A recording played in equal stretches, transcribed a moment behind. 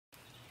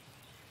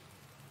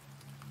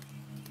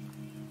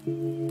The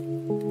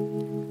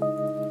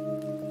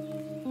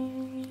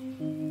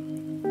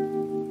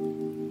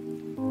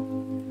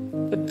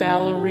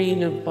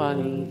Ballerina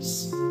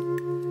Bunnies.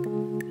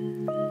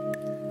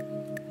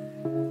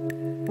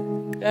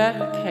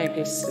 That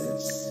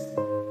Pegasus.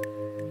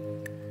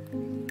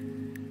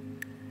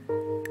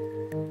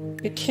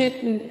 The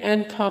kitten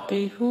and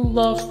puppy who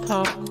love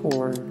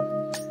popcorn.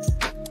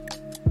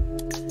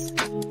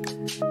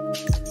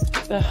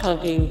 The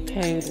hugging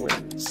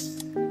penguins.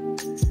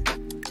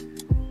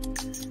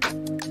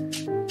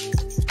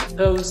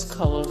 Those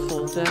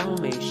colorful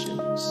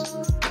Dalmatians.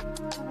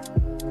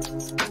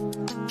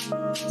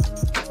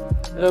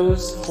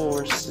 Those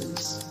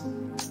horses.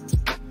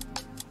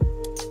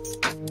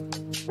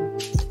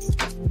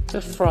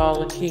 The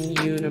Frolicking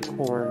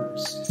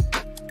Unicorns.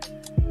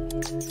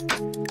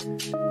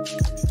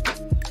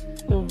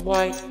 The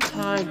white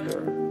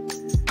tiger.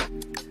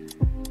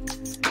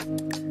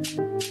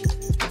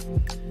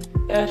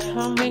 That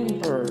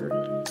hummingbird.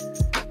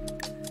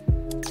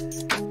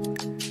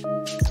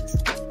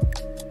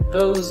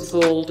 Those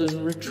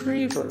golden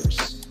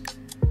retrievers.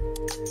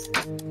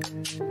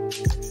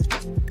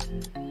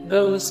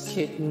 Those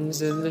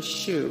kittens in the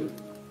shoe.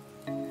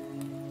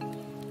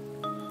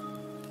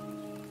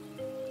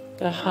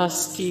 The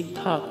Husky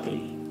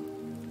Puppy.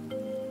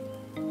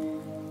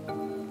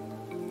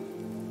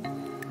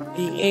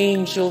 The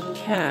angel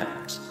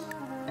cat.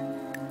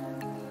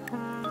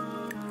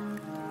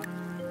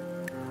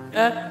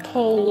 That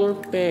polar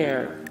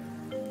bear.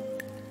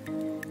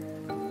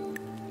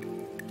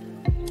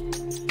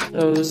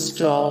 Those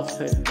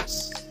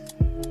dolphins.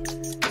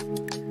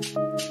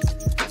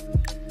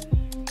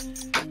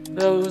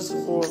 Those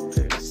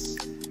orcas.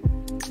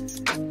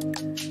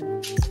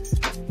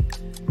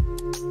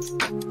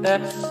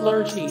 That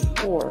flirty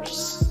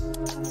horse.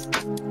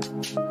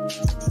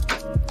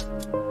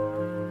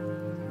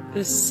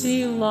 The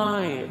sea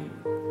lion.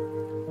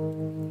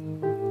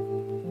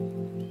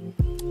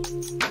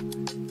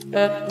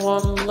 That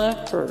one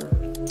leopard.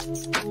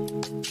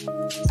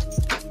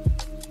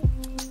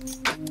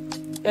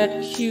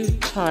 That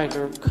cute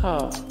tiger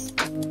cub.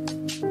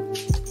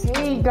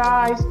 Hey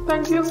guys,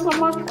 thank you so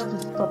much for the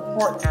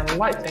support and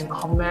likes and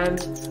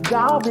comments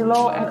down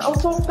below, and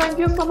also thank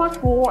you so much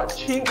for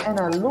watching, and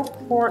I look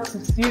forward to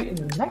see you in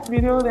the next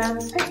video. Then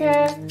take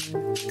care,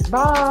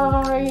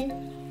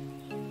 bye.